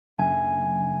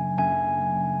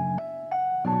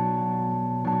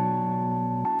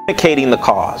Communicating the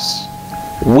cause.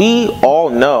 We all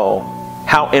know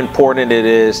how important it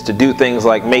is to do things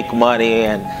like make money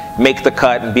and make the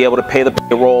cut and be able to pay the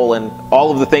payroll and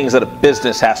all of the things that a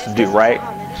business has to do, right?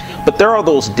 But there are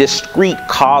those discrete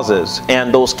causes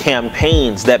and those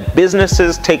campaigns that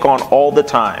businesses take on all the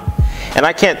time. And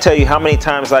I can't tell you how many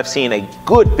times I've seen a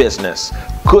good business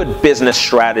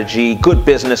strategy, good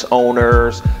business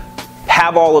owners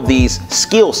have all of these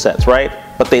skill sets, right?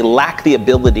 But they lack the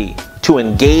ability to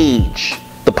engage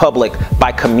the public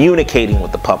by communicating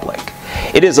with the public.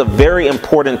 It is a very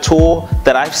important tool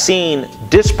that I've seen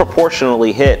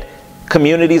disproportionately hit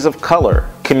communities of color,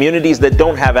 communities that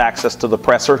don't have access to the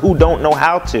press or who don't know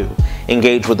how to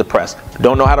engage with the press,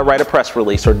 don't know how to write a press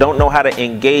release, or don't know how to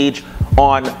engage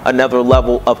on another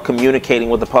level of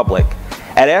communicating with the public.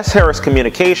 At S. Harris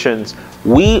Communications,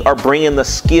 we are bringing the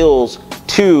skills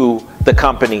to the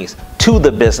companies, to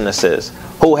the businesses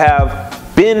who have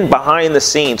been behind the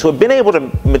scenes, who have been able to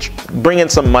bring in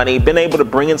some money, been able to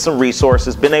bring in some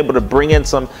resources, been able to bring in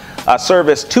some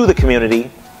service to the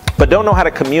community, but don't know how to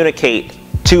communicate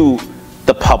to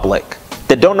the public,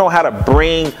 that don't know how to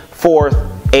bring forth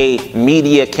a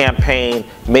media campaign,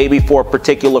 maybe for a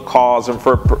particular cause and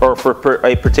for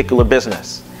a particular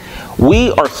business.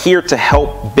 We are here to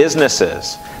help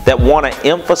businesses that want to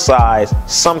emphasize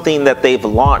something that they've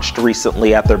launched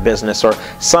recently at their business, or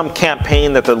some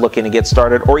campaign that they're looking to get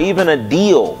started, or even a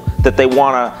deal that they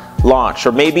want to launch,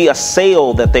 or maybe a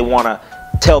sale that they want to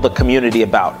tell the community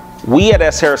about. We at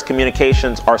S. Harris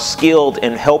Communications are skilled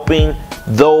in helping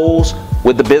those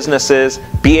with the businesses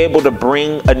be able to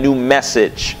bring a new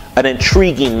message, an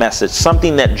intriguing message,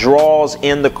 something that draws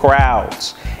in the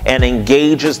crowds and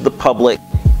engages the public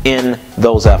in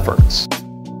those efforts.